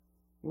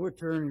We'll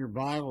turn your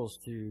Bibles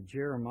to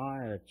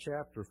Jeremiah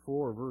chapter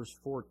 4, verse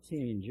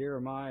 14.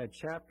 Jeremiah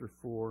chapter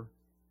 4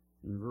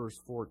 and verse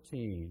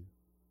 14.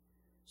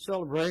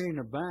 Celebrating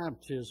a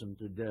baptism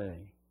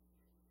today.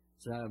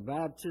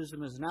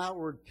 Baptism is an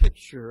outward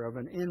picture of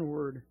an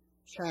inward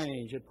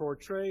change. It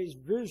portrays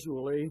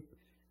visually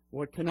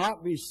what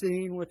cannot be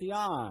seen with the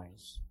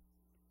eyes.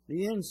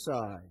 The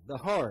inside, the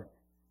heart,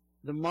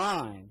 the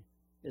mind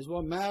is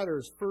what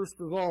matters first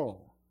of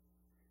all.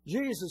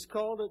 Jesus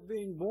called it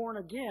being born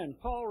again.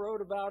 Paul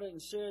wrote about it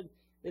and said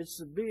it's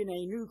being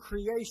a new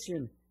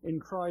creation in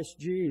Christ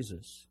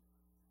Jesus.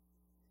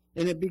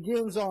 And it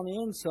begins on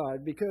the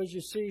inside because,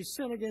 you see,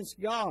 sin against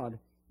God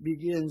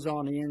begins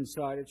on the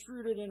inside. It's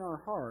rooted in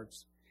our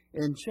hearts,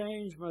 and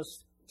change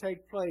must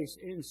take place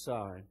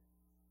inside.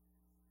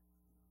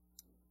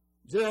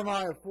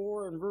 Jeremiah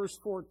 4 and verse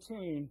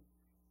 14,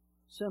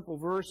 simple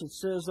verse, it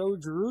says, "O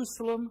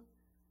Jerusalem,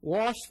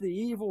 wash the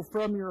evil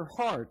from your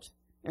heart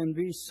and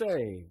be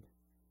saved.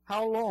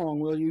 How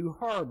long will you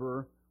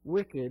harbor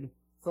wicked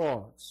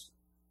thoughts?"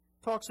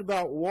 Talks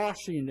about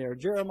washing there.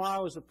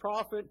 Jeremiah was a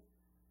prophet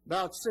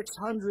about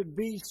 600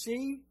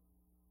 BC.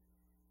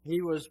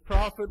 He was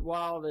prophet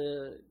while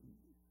the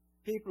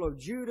people of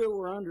Judah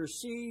were under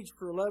siege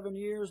for 11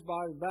 years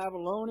by the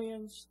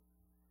Babylonians.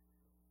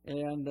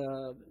 And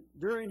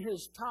during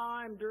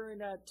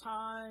that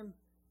time,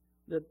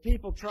 the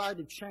people tried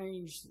to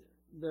change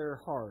their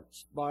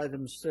hearts by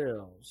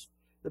themselves.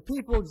 The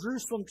people of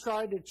Jerusalem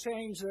tried to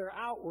change their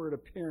outward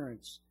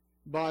appearance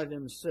by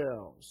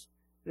themselves.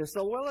 They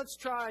said, well, let's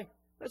try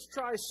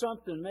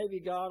something.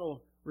 Maybe God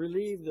will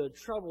relieve the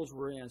troubles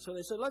we're in. So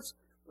they said, let's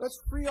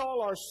free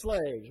all our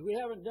slaves. We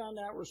haven't done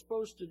that. We're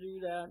supposed to do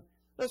that.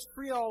 Let's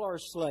free all our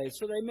slaves.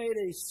 So they made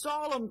a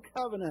solemn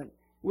covenant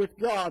with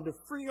God to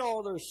free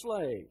all their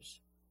slaves.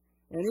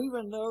 And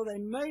even though they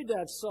made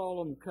that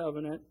solemn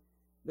covenant,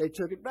 they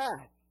took it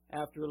back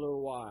after a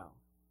little while.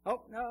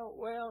 Oh, no,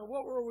 well,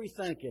 what were we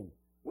thinking?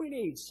 We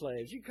need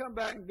slaves. You come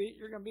back and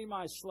you're going to be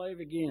my slave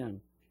again.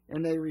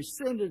 And they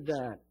rescinded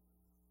that.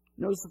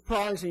 Not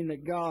surprising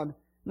that God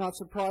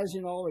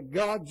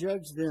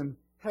judged them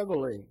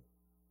heavily.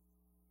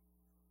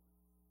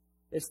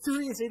 It's too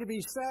easy to be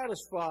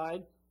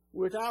satisfied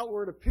with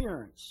outward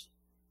appearance,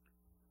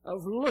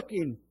 of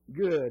looking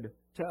good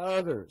to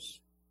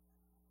others.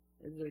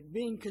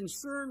 Being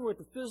concerned with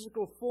the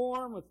physical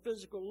form, with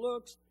physical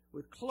looks,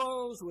 with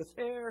clothes, with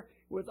hair,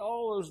 with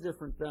all those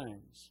different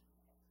things.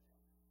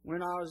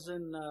 When I was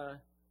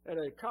at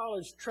a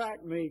college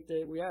track meet,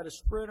 we had a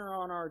sprinter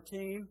on our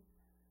team.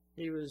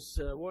 He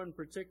wasn't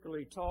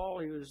particularly tall.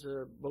 He was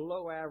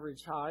below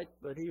average height,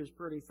 but he was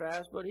pretty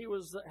fast. But he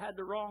had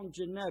the wrong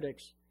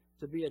genetics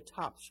to be a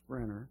top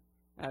sprinter,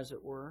 as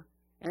it were.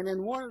 And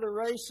in one of the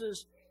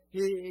races,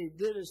 he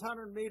did his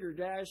 100-meter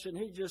dash, and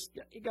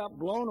he got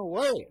blown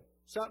away.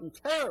 Something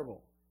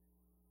terrible.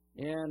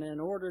 And in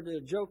order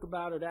to joke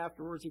about it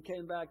afterwards, he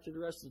came back to the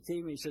rest of the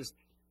team and he says,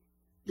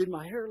 "Did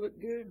my hair look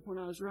good when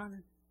I was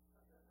running?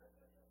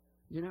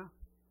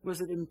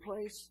 Was it in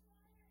place?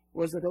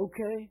 Was it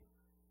okay?"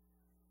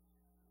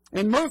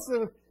 And most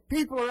of the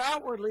people are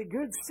outwardly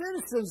good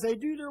citizens. They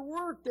do their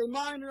work. They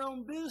mind their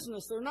own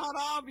business. They're not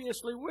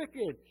obviously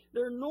wicked.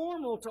 They're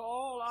normal to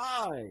all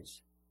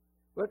eyes.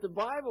 But the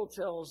Bible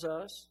tells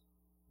us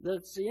that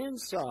it's the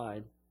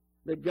inside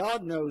that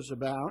God knows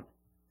about.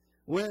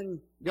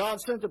 When God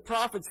sent the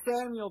prophet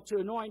Samuel to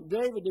anoint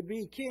David to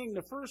be king,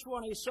 the first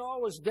one he saw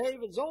was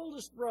David's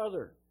oldest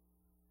brother.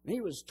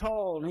 He was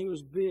tall and he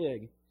was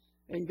big.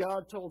 And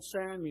God told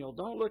Samuel,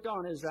 don't look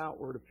on his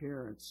outward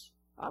appearance.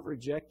 I've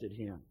rejected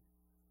him.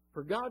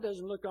 For God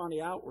doesn't look on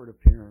the outward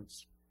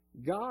appearance.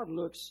 God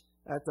looks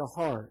at the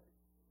heart.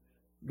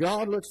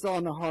 God looks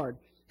on the heart.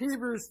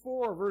 Hebrews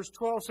 4 verse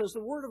 12 says,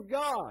 the Word of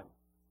God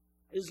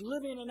is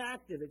living and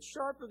active. It's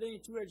sharper than a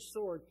two-edged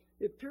sword.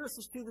 It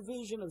pierces to the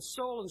vision of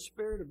soul and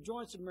spirit, of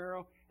joints and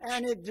marrow,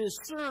 and it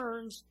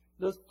discerns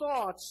the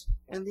thoughts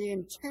and the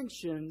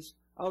intentions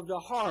of the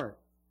heart.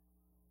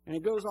 And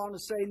it goes on to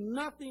say,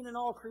 nothing in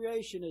all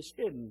creation is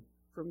hidden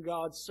from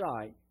God's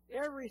sight.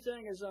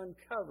 Everything is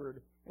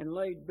uncovered and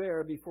laid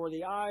bare before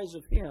the eyes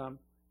of Him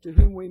to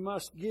whom we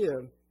must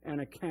give an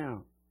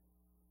account.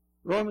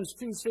 Romans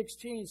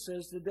 2:16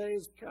 says, the day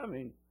is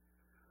coming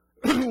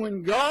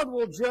when God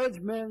will judge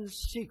men's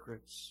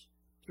secrets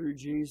through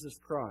Jesus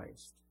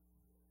Christ.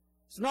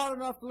 It's not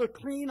enough to look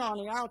clean on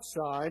the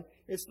outside.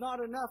 It's not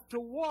enough to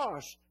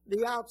wash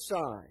the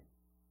outside.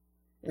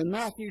 In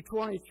Matthew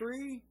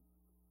 23,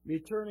 be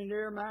turning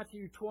there,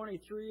 Matthew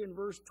 23 and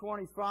verse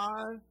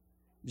 25,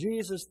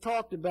 Jesus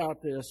talked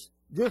about this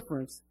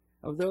difference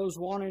of those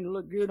wanting to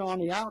look good on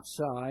the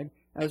outside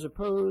as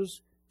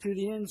opposed to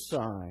the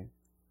inside.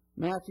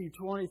 Matthew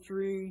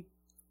 23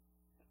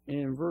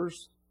 and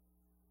verse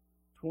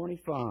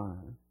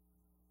 25.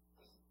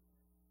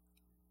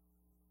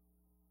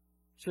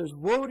 It says,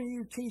 woe to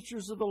you,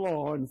 teachers of the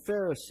law and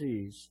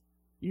Pharisees,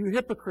 you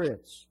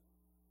hypocrites!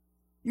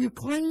 You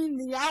clean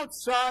the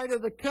outside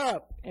of the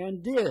cup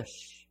and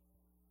dish,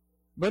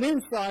 but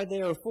inside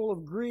they are full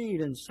of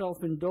greed and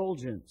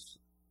self-indulgence.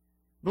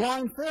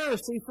 Blind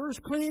Pharisee,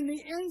 first clean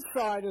the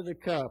inside of the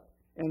cup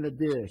and the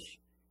dish,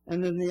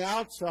 and then the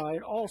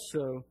outside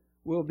also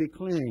will be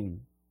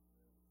clean.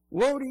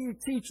 Woe to you,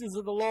 teachers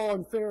of the law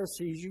and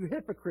Pharisees, you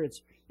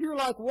hypocrites! You're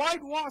like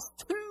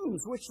whitewashed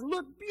tombs, which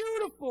look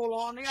beautiful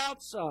on the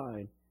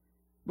outside,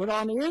 but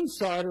on the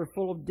inside are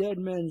full of dead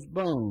men's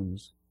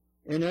bones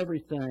and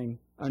everything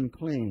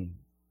unclean.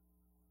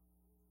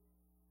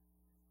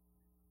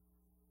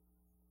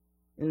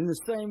 In the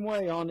same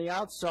way, on the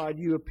outside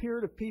you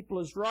appear to people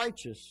as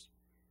righteous,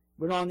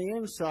 but on the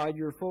inside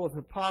you're full of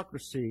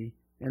hypocrisy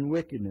and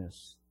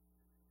wickedness.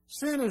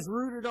 Sin is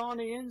rooted on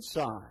the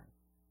inside.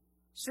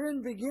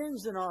 Sin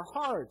begins in our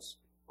hearts,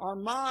 our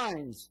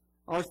minds,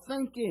 our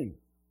thinking.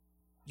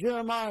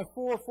 Jeremiah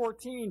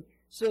 4:14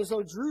 says,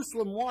 O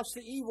Jerusalem, wash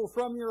the evil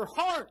from your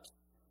heart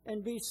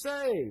and be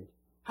saved.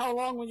 How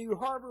long will you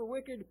harbor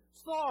wicked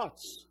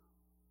thoughts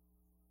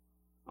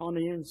on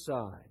the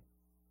inside?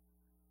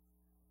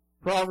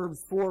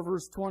 Proverbs 4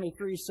 verse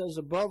 23 says,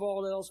 above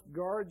all else,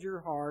 guard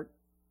your heart.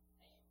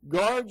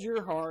 Guard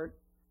your heart.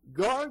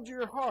 Guard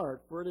your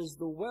heart, for it is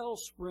the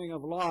wellspring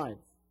of life.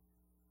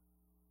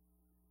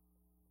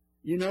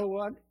 You know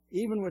what?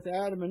 Even with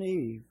Adam and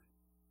Eve,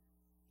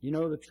 you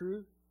know the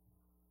truth?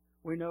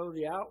 We know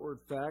the outward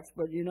facts,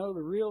 but you know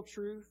the real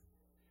truth?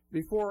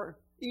 Before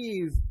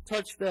Eve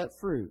touched that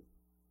fruit,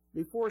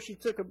 before she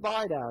took a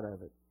bite out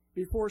of it,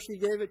 before she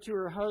gave it to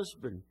her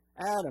husband,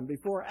 Adam,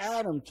 before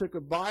Adam took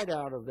a bite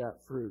out of that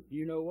fruit,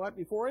 you know what?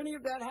 Before any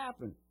of that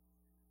happened,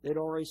 they'd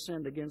already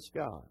sinned against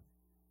God.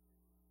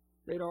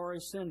 They'd already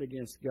sinned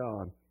against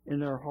God in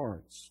their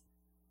hearts.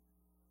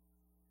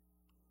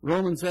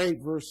 Romans 8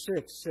 verse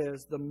 6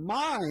 says, the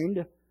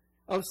mind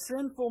of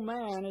sinful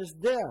man is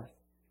death,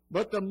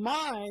 but the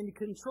mind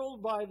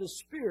controlled by the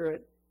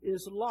Spirit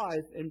is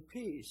life and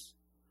peace.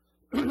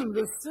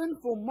 The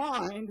sinful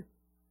mind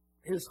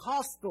is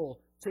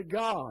hostile to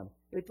God.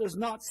 It does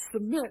not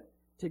submit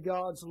to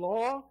God's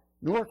law,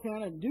 nor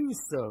can it do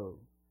so.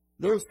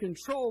 Those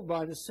controlled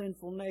by the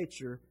sinful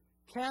nature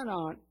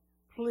cannot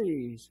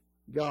please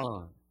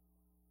God.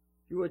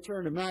 If you would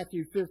turn to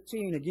Matthew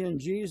 15, again,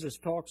 Jesus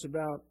talks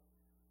about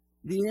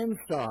the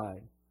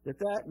inside,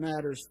 that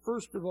matters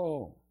first of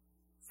all.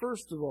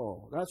 First of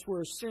all, that's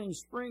where sin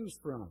springs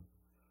from.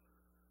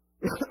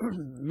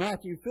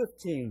 Matthew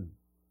 15,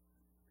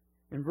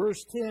 in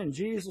verse 10,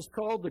 Jesus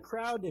called the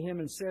crowd to him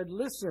and said,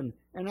 listen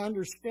and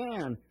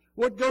understand.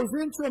 What goes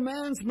into a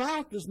man's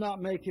mouth does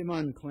not make him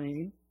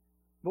unclean,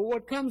 but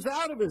what comes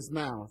out of his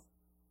mouth,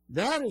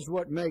 that is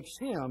what makes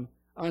him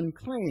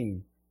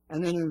unclean.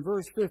 And then in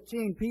verse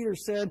 15, Peter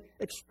said,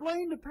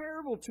 explain the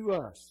parable to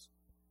us.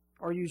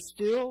 Are you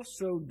still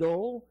so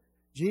dull?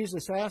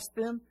 Jesus asked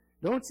them,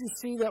 don't you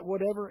see that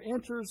whatever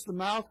enters the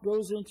mouth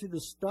goes into the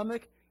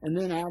stomach and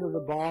then out of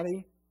the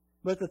body?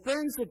 But the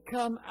things that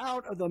come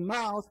out of the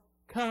mouth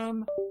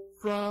come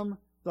from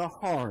the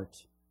heart,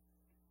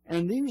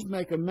 and these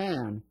make a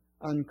man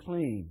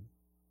unclean.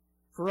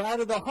 For out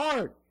of the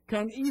heart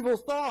come evil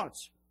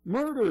thoughts,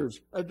 murders,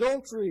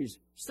 adulteries,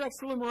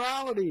 sexual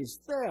immoralities,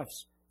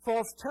 thefts,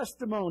 false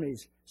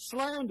testimonies,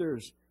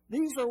 slanders.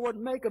 These are what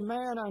make a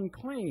man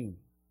unclean.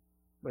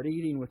 But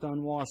eating with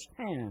unwashed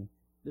hand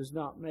does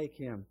not make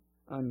him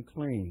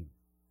unclean.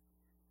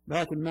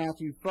 Back in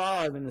Matthew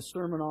 5 in the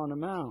Sermon on the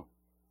Mount,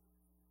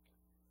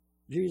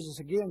 Jesus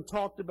again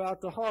talked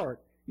about the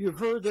heart. You've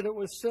heard that it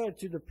was said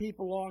to the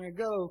people long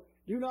ago,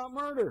 do not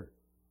murder.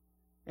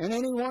 And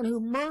anyone who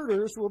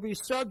murders will be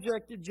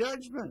subject to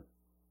judgment.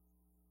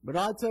 But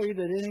I tell you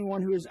that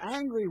anyone who is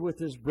angry with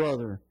his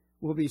brother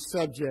will be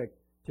subject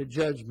to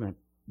judgment.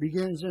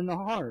 Begins in the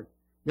heart.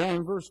 Down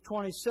in verse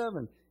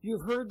 27,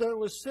 you've heard that it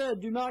was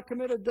said, do not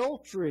commit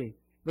adultery.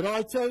 But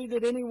I tell you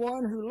that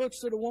anyone who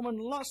looks at a woman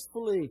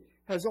lustfully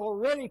has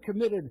already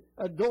committed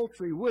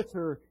adultery with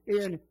her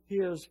in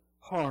his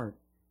heart.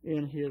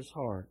 In his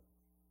heart.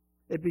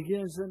 It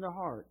begins in the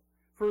heart.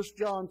 1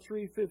 John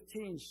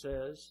 3:15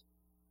 says,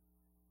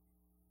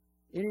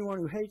 anyone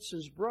who hates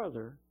his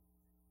brother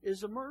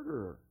is a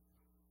murderer.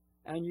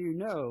 And you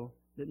know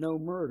that no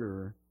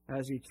murderer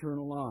has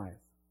eternal life.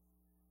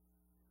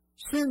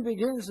 Sin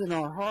begins in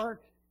our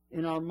heart,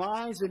 in our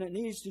minds, and it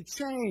needs to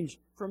change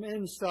from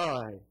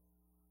inside,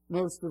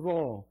 most of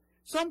all.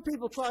 Some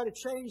people try to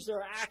change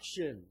their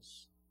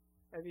actions.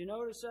 Have you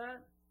noticed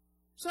that?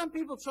 Some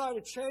people try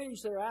to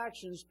change their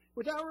actions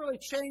without really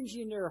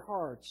changing their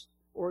hearts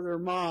or their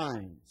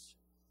minds.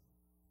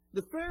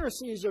 The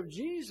Pharisees of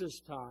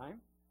Jesus' time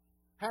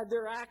had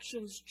their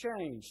actions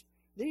changed.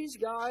 These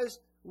guys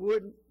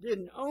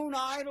didn't own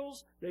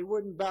idols. They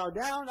wouldn't bow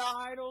down to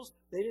idols.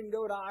 They didn't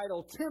go to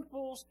idol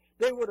temples.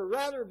 They would have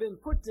rather been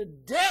put to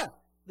death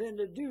than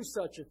to do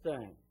such a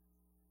thing.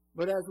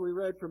 But as we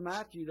read from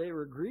Matthew, they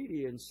were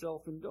greedy and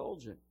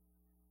self-indulgent.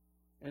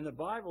 And the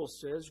Bible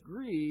says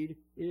greed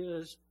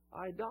is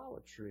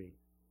idolatry.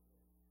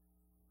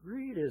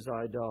 Greed is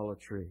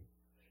idolatry.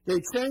 They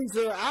changed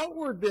their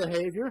outward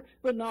behavior,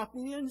 but not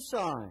the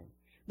inside.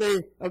 They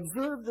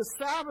observed the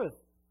Sabbath.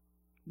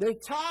 They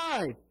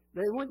tithed.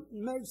 They went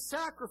and made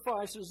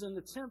sacrifices in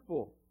the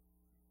temple.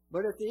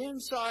 But if the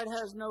inside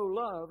has no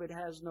love, it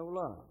has no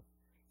love.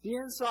 If the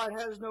inside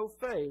has no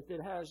faith,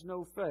 it has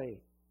no faith.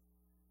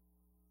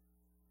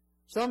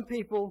 Some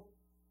people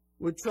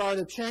would try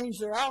to change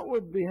their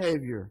outward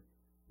behavior.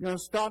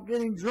 Stop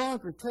getting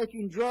drunk or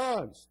taking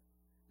drugs.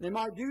 They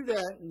might do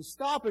that and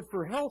stop it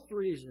for health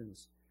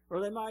reasons. Or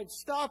they might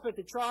stop it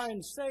to try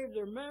and save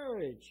their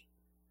marriage.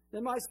 They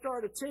might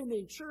start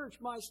attending church,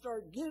 might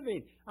start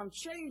giving. I'm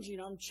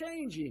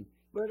changing.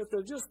 But if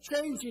they're just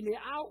changing the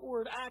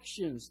outward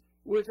actions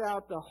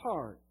without the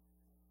heart,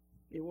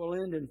 it will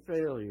end in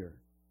failure.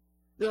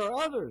 There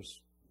are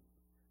others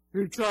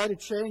who try to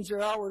change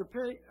their outward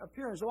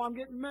appearance. I'm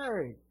getting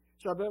married,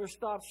 so I better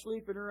stop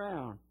sleeping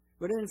around.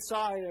 But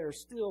inside they're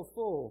still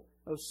full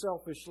of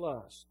selfish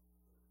lust.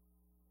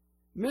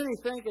 Many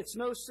think it's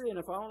no sin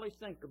if I only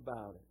think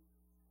about it,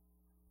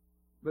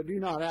 but do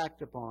not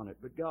act upon it.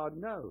 But God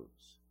knows.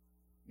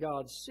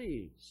 God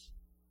sees.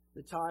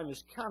 The time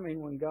is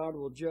coming when God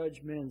will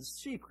judge men's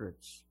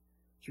secrets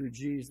through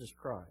Jesus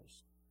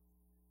Christ.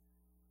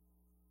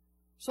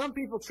 Some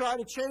people try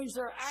to change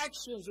their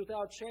actions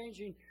without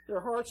changing their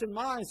hearts and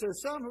minds. There are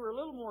some who are a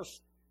little more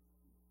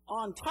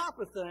on top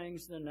of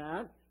things than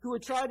that, who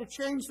would try to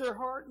change their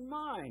heart and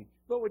mind,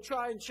 but would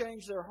try and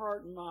change their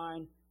heart and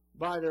mind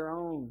by their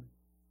own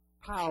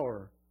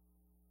power.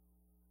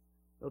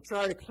 They'll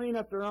try to clean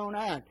up their own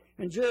act.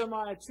 In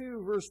Jeremiah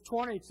 2, verse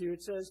 22,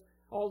 it says,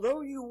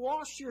 although you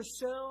wash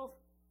yourself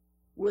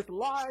with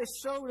lye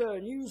soda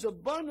and use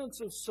abundance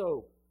of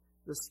soap,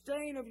 the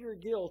stain of your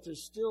guilt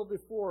is still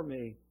before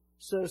me,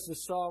 says the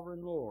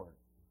sovereign Lord.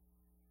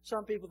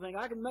 Some people think,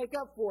 I can make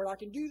up for it. I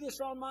can do this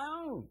on my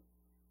own.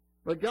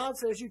 But God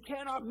says you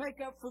cannot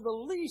make up for the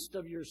least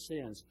of your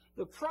sins.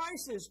 The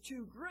price is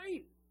too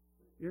great.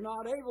 You're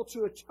not able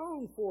to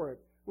atone for it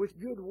with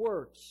good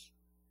works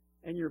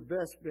and your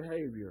best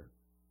behavior.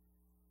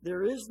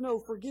 There is no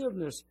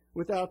forgiveness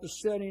without the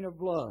shedding of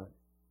blood.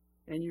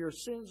 And your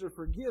sins are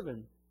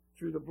forgiven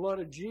through the blood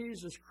of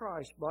Jesus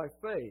Christ by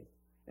faith.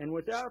 And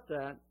without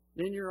that,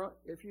 then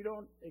if you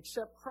don't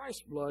accept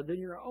Christ's blood, then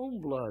your own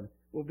blood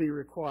will be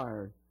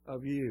required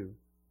of you.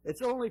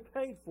 It's only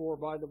paid for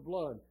by the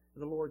blood of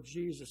the Lord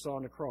Jesus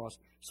on the cross.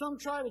 Some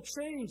try to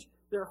change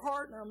their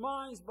heart and their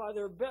minds by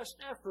their best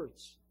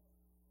efforts.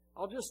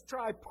 I'll just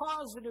try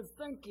positive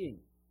thinking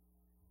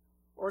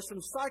or some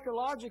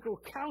psychological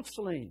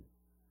counseling.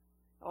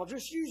 I'll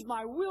just use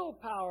my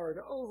willpower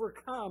to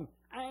overcome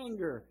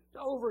anger, to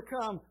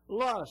overcome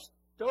lust,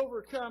 to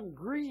overcome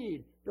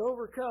greed, to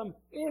overcome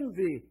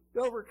envy,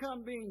 to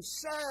overcome being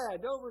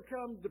sad, to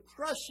overcome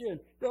depression,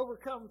 to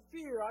overcome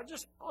fear.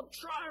 I'll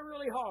try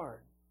really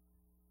hard.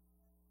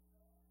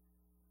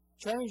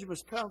 Change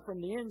must come from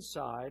the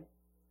inside,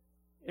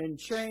 and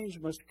change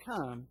must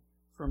come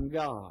from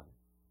God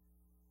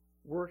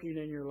working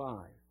in your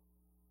life.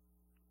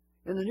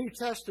 In the New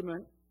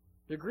Testament,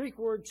 the Greek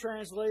word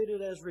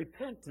translated as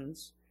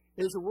repentance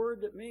is a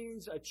word that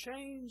means a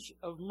change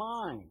of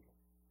mind,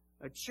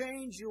 a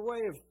change your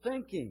way of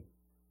thinking.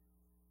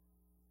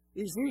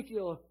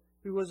 Ezekiel,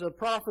 who was a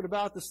prophet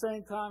about the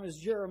same time as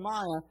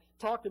Jeremiah,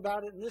 talked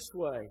about it in this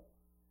way.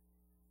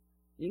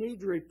 You need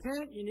to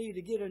repent. You need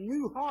to get a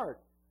new heart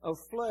of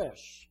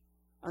flesh,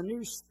 a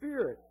new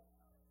spirit,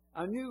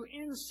 a new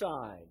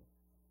inside.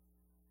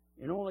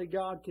 And only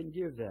God can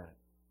give that.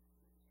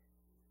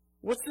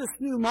 What's this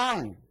new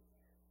mind?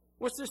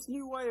 What's this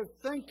new way of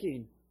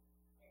thinking?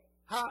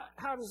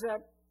 How does that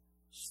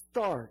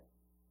start?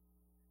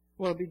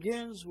 Well, it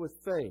begins with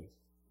faith.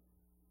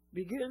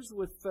 Begins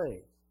with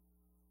faith.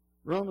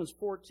 Romans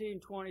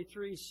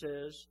 14:23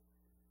 says,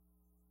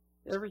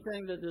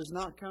 everything that does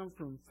not come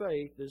from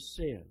faith is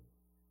sin.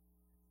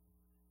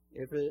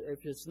 If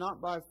it's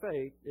not by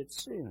faith,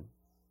 it's sin.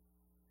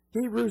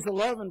 Hebrews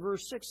 11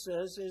 verse 6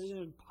 says, it is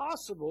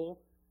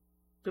impossible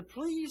to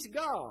please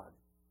God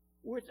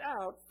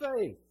without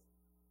faith.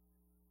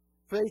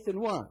 Faith in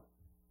what?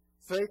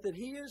 Faith that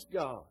He is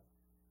God,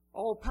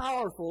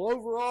 all-powerful,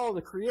 over all,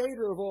 the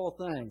Creator of all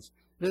things.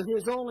 That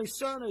His only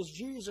Son is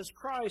Jesus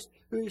Christ,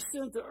 who He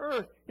sent to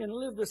earth and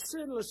lived a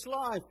sinless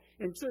life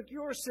and took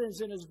your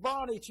sins in His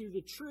body to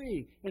the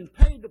tree and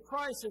paid the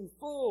price in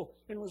full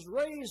and was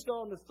raised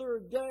on the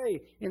third day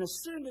and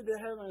ascended to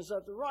heaven, is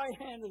at the right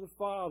hand of the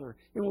Father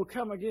and will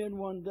come again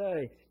one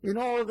day. And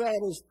all of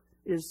that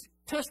is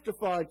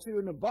testified to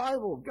in the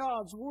Bible,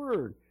 God's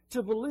Word,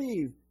 to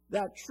believe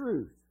that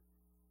truth.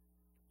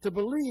 To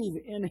believe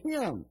in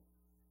Him,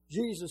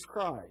 Jesus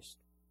Christ.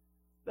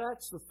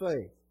 That's the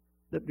faith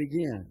that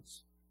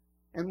begins.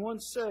 And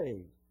once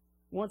saved,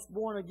 once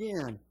born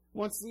again,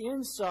 once the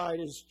inside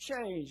is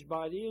changed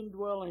by the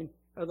indwelling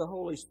of the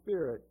Holy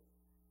Spirit,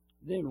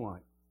 then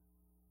what?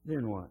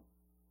 Then what?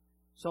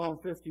 Psalm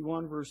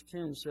 51 verse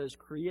 10 says,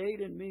 create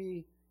in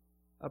me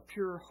a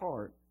pure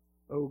heart,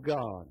 O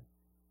God,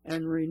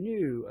 and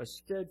renew a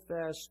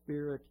steadfast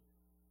spirit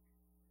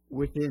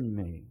within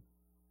me.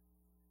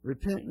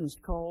 Repentance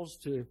calls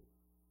to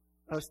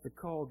us to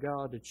call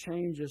God to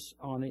change us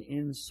on the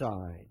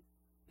inside,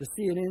 to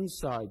see an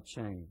inside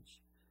change.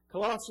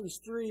 Colossians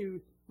 3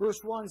 verse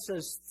 1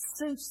 says,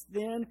 since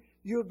then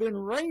You have been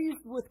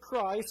raised with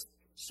Christ.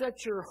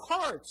 Set your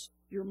hearts,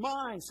 your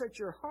minds, set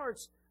your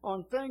hearts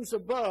on things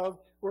above,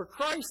 where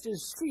Christ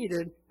is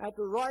seated at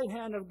the right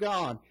hand of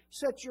God.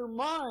 Set your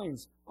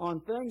minds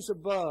on things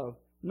above,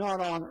 not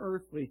on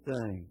earthly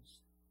things.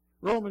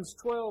 Romans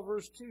 12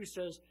 verse 2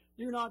 says,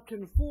 do not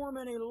conform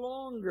any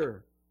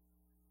longer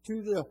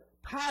to the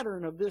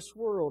pattern of this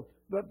world,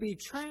 but be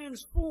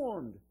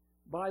transformed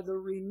by the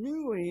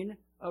renewing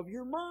of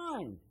your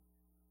mind.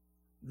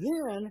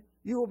 Then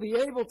you will be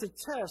able to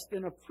test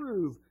and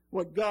approve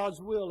what God's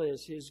will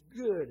is, His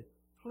good,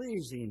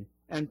 pleasing,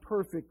 and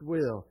perfect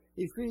will.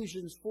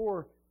 Ephesians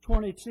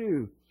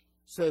 4:22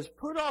 says,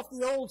 put off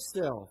the old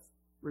self,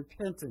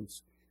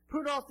 repentance.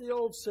 Put off the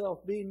old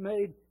self, being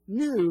made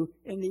new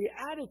in the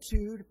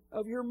attitude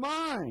of your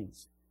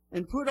minds.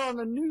 And put on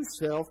the new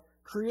self,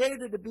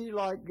 created to be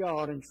like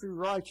God in true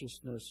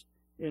righteousness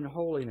in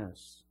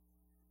holiness.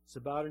 It's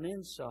about an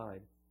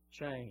inside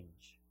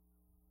change.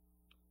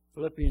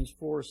 Philippians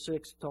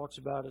 4:6 talks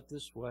about it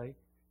this way.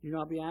 Do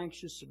not be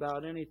anxious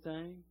about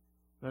anything,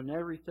 but in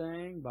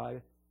everything,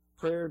 by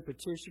prayer and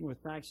petition with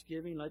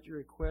thanksgiving, let your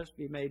requests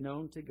be made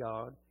known to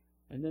God.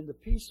 And then the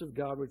peace of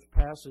God, which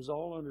passes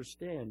all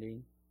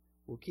understanding,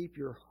 will keep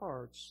your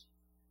hearts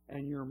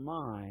and your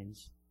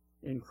minds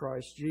in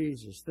Christ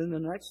Jesus. Then the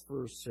next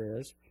verse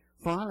says,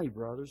 finally,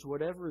 brothers,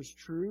 whatever is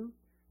true,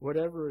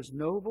 whatever is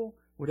noble,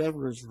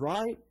 whatever is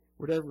right,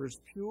 whatever is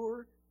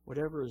pure,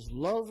 whatever is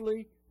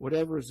lovely,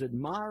 whatever is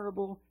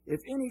admirable, if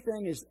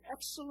anything is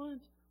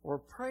excellent or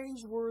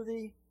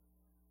praiseworthy,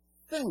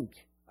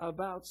 think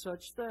about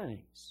such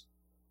things.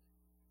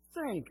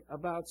 Think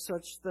about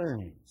such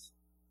things.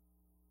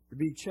 To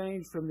be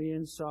changed from the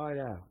inside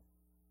out.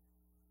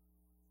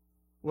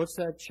 What's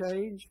that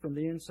change from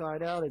the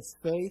inside out? It's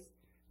faith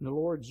in the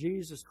Lord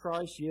Jesus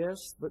Christ,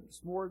 yes, but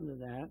it's more than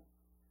that.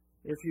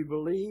 If you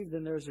believe,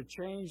 then there's a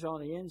change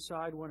on the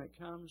inside when it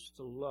comes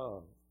to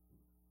love.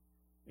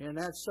 And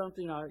that's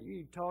something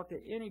you talk to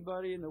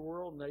anybody in the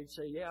world and they'd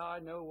say, yeah, I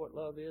know what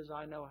love is.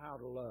 I know how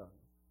to love.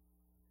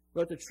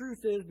 But the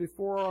truth is,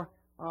 before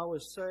I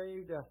was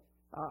saved,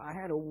 I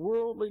had a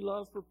worldly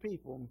love for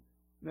people.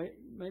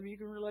 Maybe you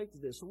can relate to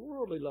this. A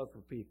worldly love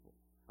for people.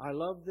 I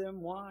loved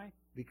them. Why?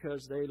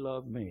 Because they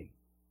loved me.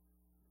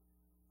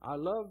 I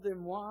loved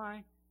them.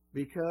 Why?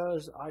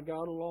 Because I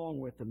got along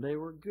with them. They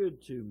were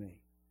good to me.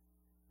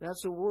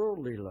 That's a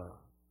worldly love.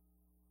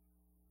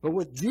 But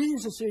with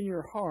Jesus in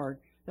your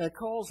heart, that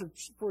calls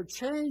for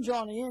change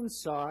on the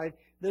inside,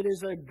 that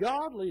is a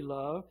godly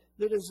love,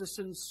 that is a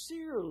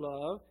sincere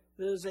love,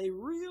 that is a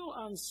real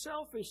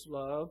unselfish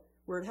love,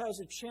 where it has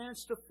a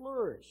chance to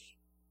flourish.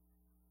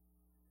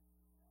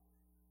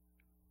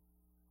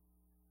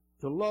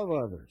 To love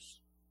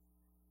others,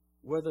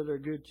 whether they're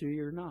good to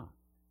you or not.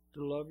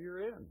 To love your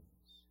enemies.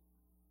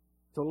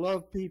 To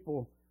love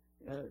people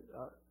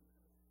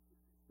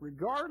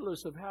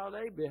regardless of how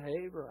they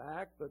behave or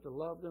act, but to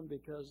love them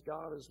because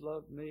God has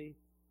loved me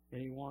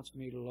and He wants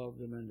me to love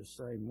them in the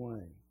same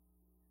way.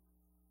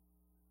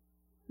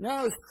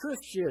 Now, as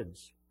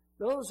Christians,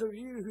 those of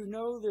you who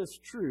know this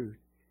truth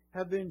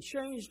have been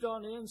changed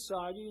on the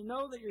inside. You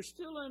know that you're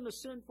still in the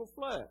sinful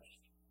flesh.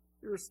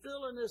 You're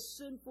still in this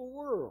sinful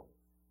world.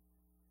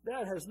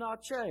 That has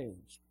not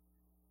changed.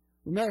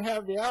 You may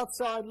have the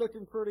outside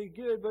looking pretty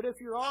good, but if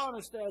you're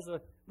honest as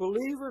a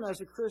believer and as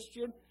a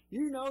Christian,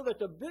 you know that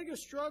the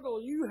biggest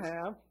struggle you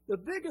have, the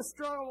biggest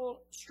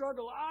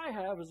struggle I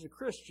have as a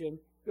Christian,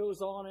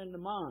 goes on in the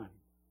mind.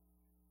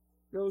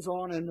 Goes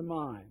on in the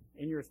mind,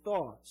 in your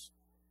thoughts.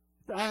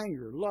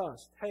 Anger,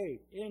 lust,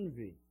 hate,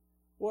 envy.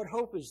 What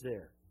hope is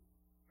there?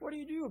 What do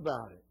you do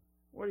about it?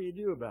 What do you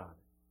do about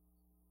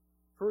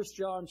it? 1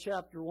 John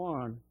chapter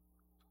 1,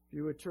 if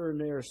you would turn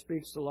there,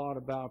 speaks a lot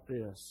about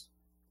this.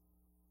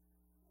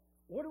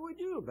 What do we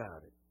do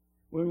about it?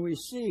 When we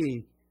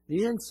see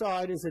the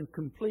inside isn't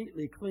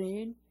completely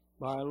clean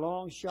by a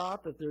long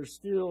shot, that there's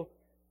still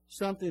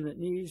something that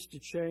needs to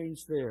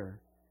change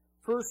there.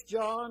 1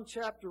 John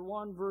chapter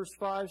 1 verse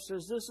 5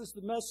 says, this is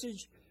the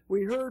message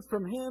we heard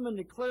from Him and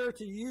declare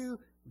to you,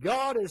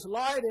 God is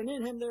light and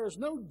in Him there is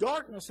no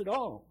darkness at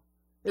all.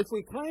 If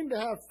we claim to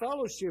have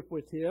fellowship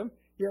with Him,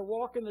 yet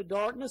walk in the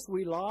darkness,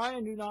 we lie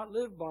and do not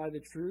live by the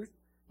truth.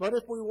 But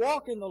if we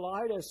walk in the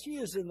light as He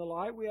is in the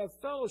light, we have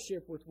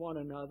fellowship with one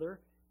another,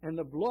 and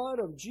the blood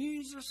of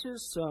Jesus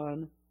His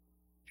Son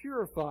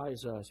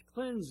purifies us,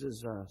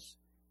 cleanses us,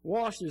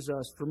 washes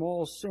us from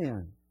all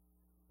sin.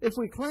 If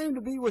we claim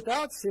to be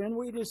without sin,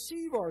 we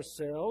deceive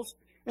ourselves,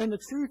 and the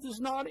truth is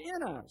not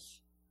in us.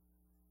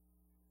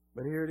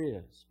 But here it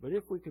is. But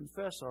if we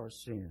confess our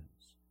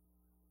sins,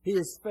 He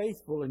is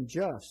faithful and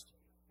just,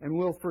 and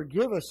will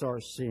forgive us our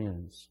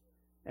sins,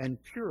 and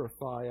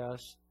purify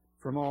us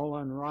from all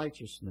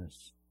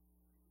unrighteousness.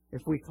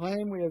 If we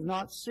claim we have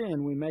not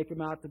sinned, we make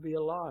Him out to be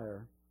a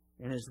liar,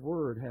 and His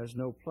word has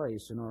no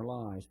place in our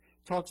lives.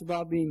 It talks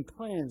about being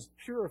cleansed,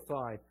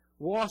 purified,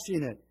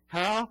 washing it.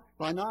 How?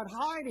 By not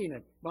hiding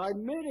it, by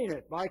admitting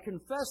it, by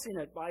confessing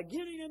it, by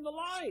getting in the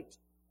light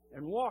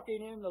and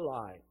walking in the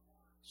light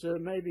so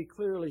it may be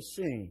clearly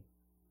seen.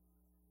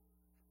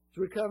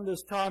 So we come to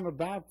this time of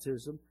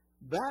baptism.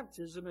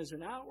 Baptism is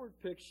an outward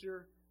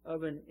picture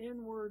of an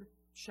inward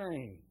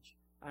change.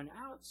 An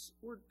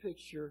outward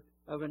picture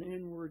of an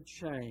inward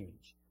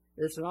change.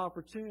 It's an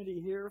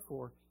opportunity here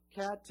for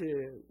Kat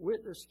to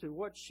witness to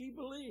what she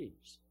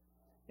believes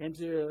and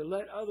to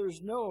let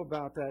others know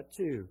about that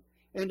too.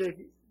 And to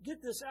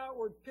get this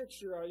outward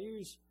picture, I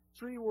use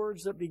 3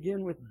 words that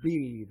begin with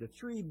B, the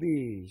 3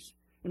 B's.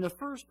 And the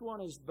first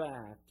one is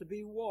bath, to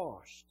be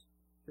washed,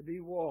 to be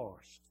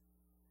washed.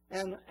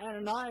 And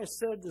Ananias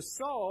said to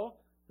Saul,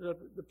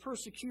 the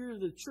persecutor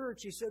of the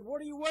church, he said,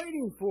 "What are you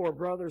waiting for,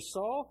 brother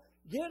Saul?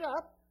 Get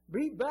up,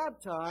 be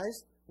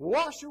baptized,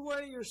 wash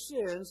away your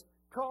sins,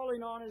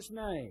 calling on His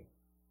name."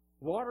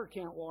 Water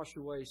can't wash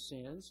away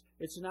sins.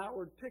 It's an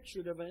outward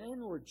picture of an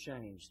inward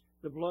change.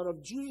 The blood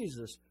of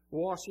Jesus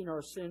washing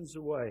our sins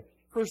away.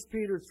 1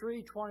 Peter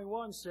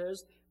 3:21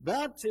 says,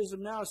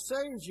 "Baptism now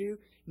saves you,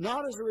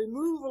 not as a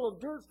removal of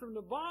dirt from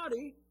the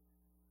body,"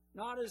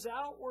 not as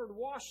outward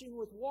washing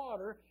with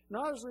water,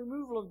 not as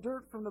removal of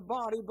dirt from the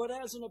body, but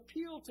as an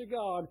appeal to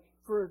God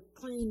for a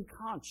clean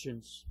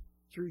conscience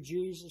through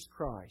Jesus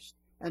Christ.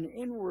 An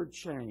inward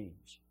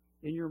change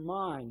in your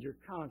mind, your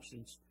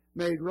conscience,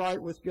 made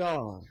right with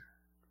God.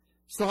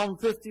 Psalm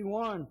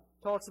 51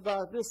 talks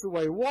about it this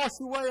way, "Wash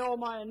away all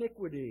my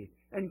iniquity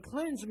and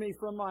cleanse me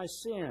from my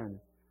sin.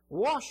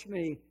 Wash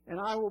me, and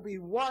I will be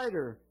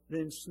whiter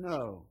than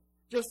snow."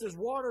 Just as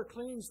water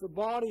cleans the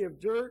body of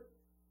dirt,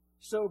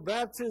 so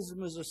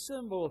baptism is a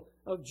symbol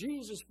of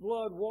Jesus'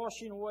 blood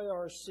washing away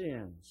our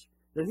sins.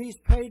 That He's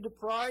paid the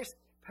price,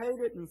 paid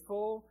it in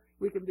full.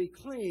 We can be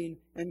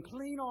clean, and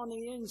clean on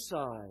the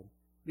inside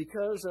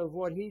because of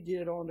what He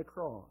did on the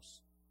cross.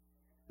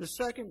 The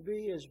second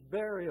B is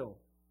burial.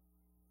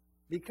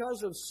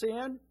 Because of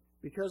sin,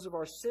 because of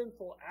our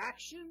sinful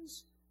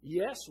actions,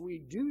 yes, we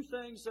do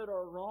things that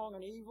are wrong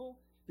and evil.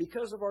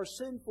 Because of our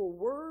sinful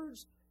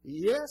words,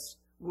 yes,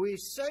 we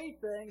say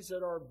things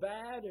that are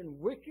bad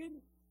and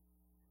wicked.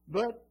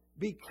 But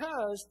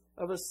because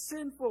of a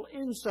sinful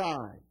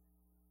inside,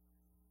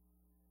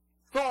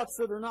 thoughts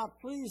that are not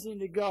pleasing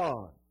to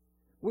God,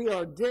 we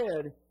are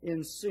dead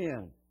in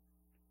sin.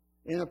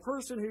 And a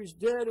person who's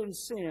dead in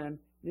sin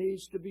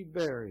needs to be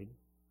buried.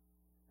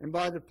 And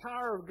by the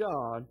power of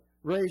God,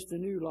 raised to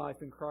new life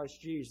in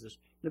Christ Jesus.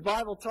 The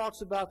Bible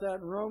talks about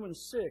that in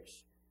Romans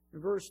 6, in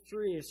verse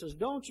 3. It says,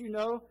 "Don't you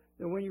know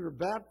that when you were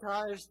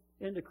baptized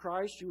into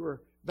Christ, you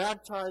were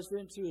baptized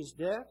into His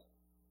death?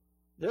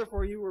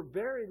 Therefore you were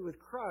buried with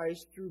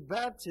Christ through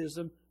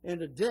baptism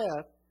into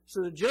death,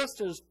 so that just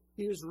as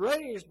He was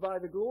raised by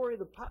the glory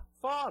of the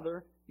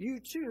Father, you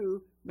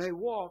too may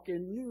walk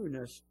in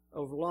newness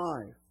of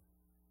life."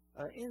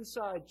 An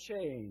inside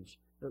change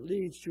that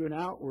leads to an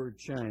outward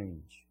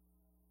change.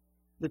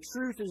 The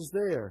truth is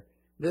there,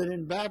 that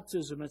in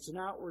baptism it's an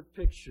outward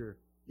picture.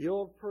 The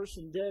old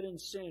person dead in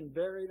sin,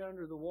 buried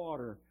under the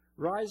water,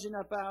 rising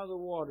up out of the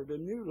water to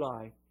new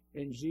life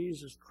in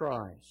Jesus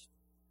Christ.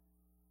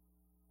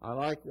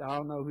 I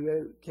don't know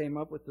who came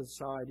up with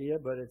this idea,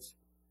 but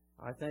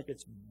I think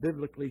it's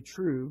biblically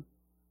true.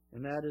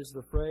 And that is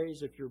the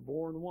phrase, if you're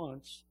born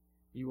once,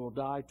 you will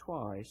die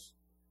twice.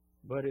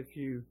 But if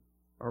you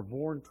are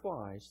born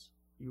twice,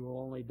 you will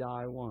only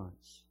die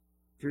once.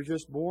 If you're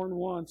just born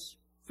once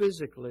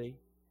physically,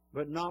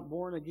 but not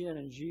born again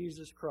in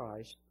Jesus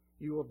Christ,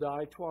 you will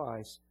die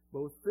twice,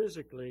 both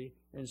physically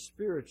and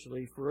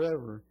spiritually,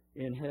 forever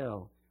in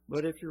hell.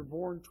 But if you're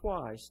born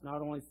twice,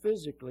 not only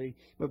physically,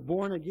 but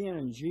born again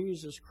in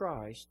Jesus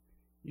Christ,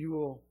 you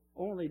will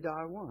only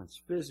die once,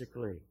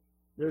 physically.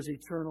 There's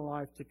eternal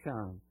life to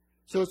come.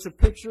 So it's a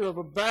picture of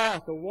a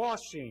bath, a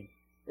washing.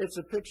 It's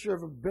a picture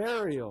of a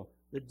burial,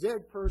 the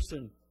dead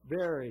person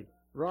buried,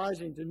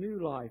 rising to new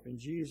life in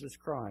Jesus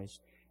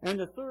Christ. And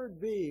the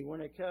third B,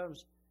 when it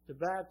comes to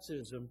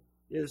baptism,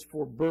 is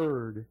for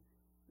bird.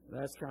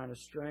 That's kind of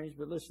strange,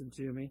 but listen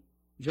to me.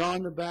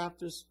 John the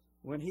Baptist,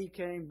 when he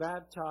came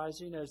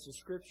baptizing, as the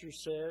Scripture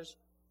says,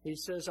 he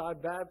says, "I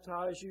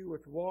baptize you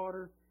with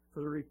water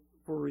for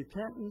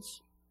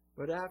repentance,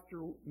 but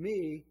after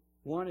me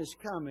one is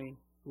coming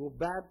who will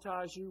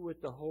baptize you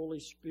with the Holy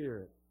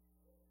Spirit."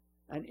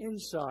 An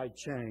inside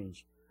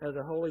change of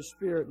the Holy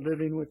Spirit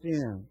living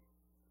within.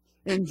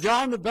 And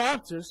John the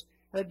Baptist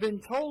had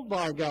been told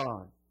by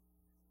God.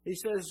 He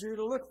says, you're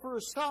to look for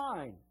a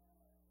sign.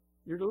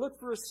 You're to look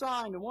for a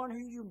sign. The one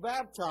who you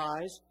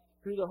baptize,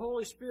 who the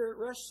Holy Spirit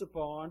rests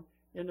upon,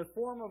 in the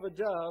form of a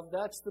dove,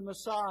 that's the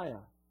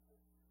Messiah.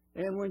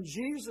 And when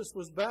Jesus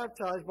was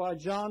baptized by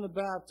John the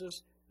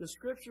Baptist, the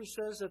Scripture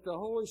says that the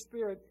Holy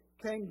Spirit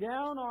came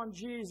down on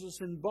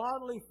Jesus in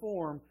bodily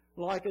form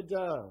like a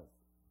dove.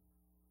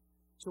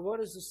 So what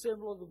is the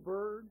symbol of the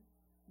bird?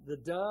 The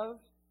dove?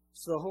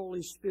 It's the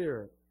Holy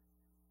Spirit.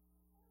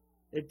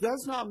 It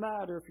does not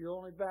matter if you're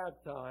only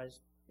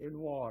baptized in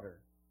water.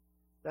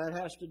 That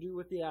has to do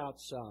with the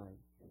outside.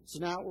 It's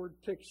an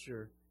outward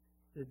picture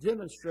to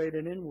demonstrate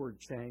an inward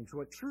change.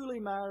 What truly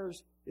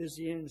matters is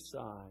the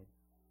inside.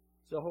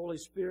 It's the Holy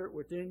Spirit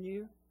within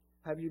you.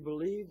 Have you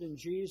believed in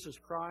Jesus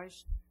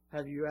Christ?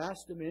 Have you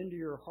asked Him into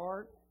your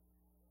heart?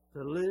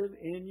 to live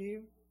in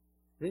you,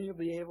 then you'll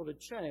be able to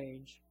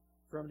change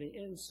from the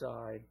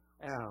inside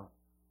out.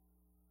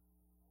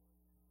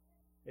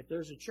 If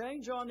there's a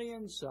change on the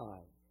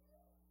inside,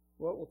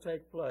 what will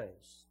take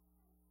place?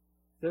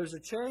 If there's a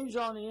change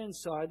on the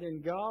inside,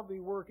 then God will be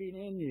working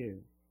in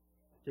you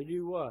to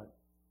do what?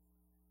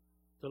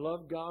 To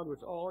love God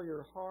with all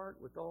your heart,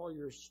 with all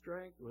your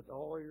strength, with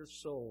all your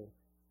soul,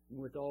 and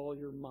with all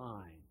your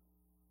mind.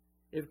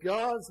 If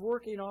God's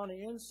working on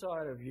the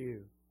inside of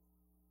you,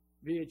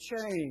 be a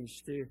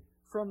change to,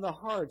 from the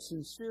heart,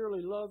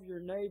 sincerely love your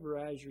neighbor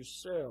as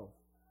yourself.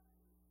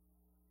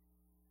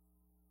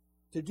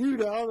 To do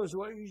to others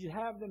what you should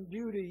have them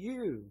do to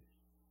you.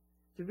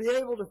 To be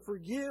able to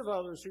forgive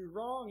others who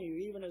wrong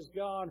you, even as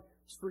God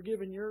has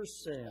forgiven your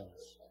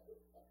sins.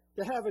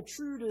 To have a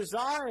true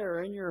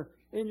desire in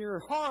your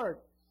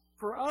heart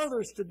for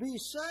others to be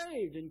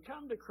saved and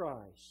come to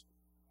Christ.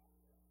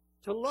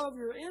 To love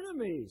your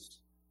enemies,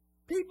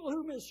 people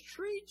who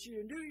mistreat you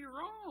and do you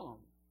wrong.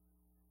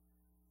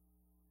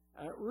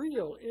 A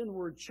real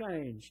inward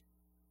change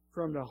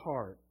from the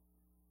heart.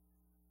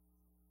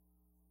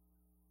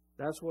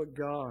 That's what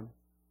God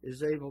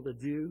is able to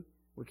do.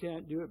 We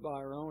can't do it by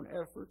our own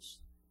efforts.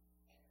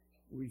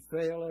 We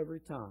fail every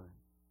time.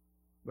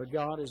 But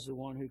God is the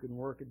one who can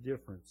work a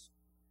difference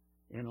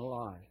in a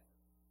life.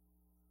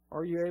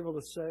 Are you able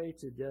to say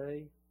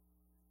today,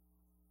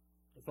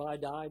 if I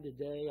die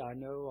today, I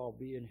know I'll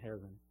be in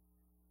heaven?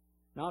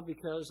 Not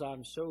because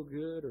I'm so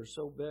good or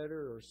so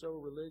better or so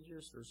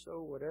religious or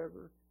so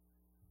whatever,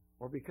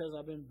 or because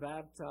I've been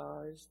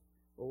baptized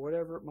or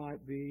whatever it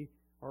might be.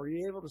 Are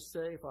you able to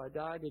say, if I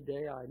die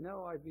today, I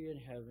know I'd be in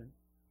heaven?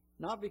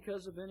 Not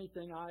because of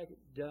anything I've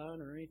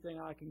done or anything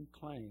I can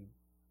claim,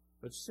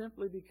 but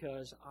simply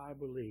because I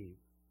believe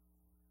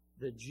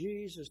that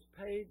Jesus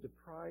paid the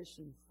price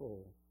in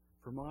full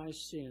for my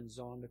sins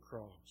on the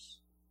cross.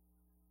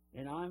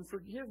 And I'm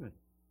forgiven.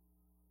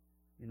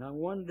 And on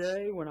one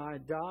day when I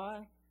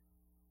die,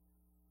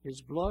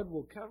 His blood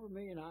will cover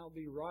me and I'll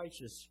be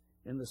righteous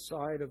in the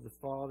sight of the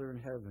Father in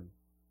heaven.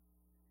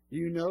 Do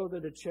you know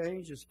that a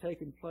change has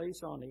taken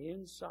place on the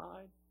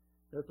inside?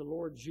 That the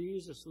Lord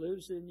Jesus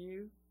lives in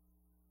you?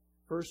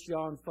 1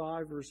 John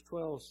 5 verse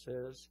 12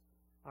 says,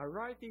 I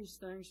write these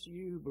things to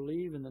you who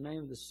believe in the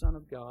name of the Son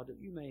of God, that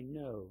you may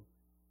know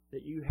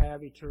that you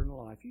have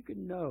eternal life. You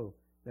can know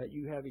that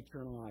you have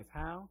eternal life.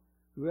 How?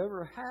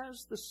 Whoever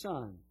has the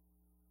Son,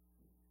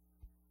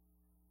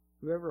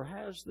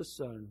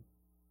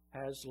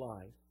 has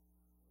life.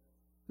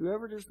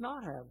 Whoever does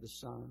not have the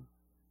Son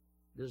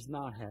does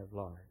not have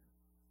life.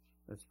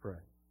 Let's pray.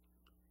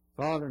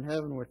 Father in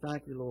heaven, we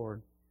thank you,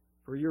 Lord,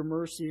 for your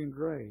mercy and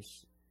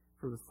grace,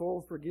 for the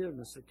full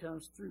forgiveness that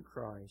comes through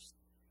Christ,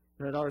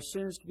 that our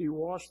sins can be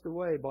washed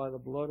away by the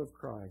blood of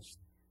Christ,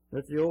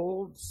 that the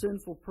old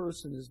sinful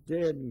person is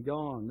dead and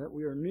gone, that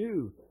we are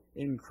new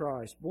in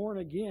Christ, born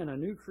again, a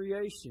new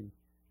creation,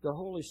 the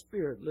Holy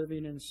Spirit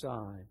living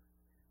inside.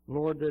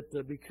 Lord,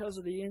 that because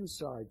of the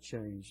inside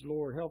change,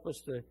 Lord, help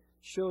us to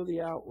show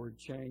the outward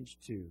change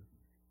too.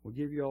 We'll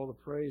give you all the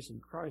praise in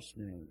Christ's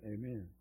name. Amen.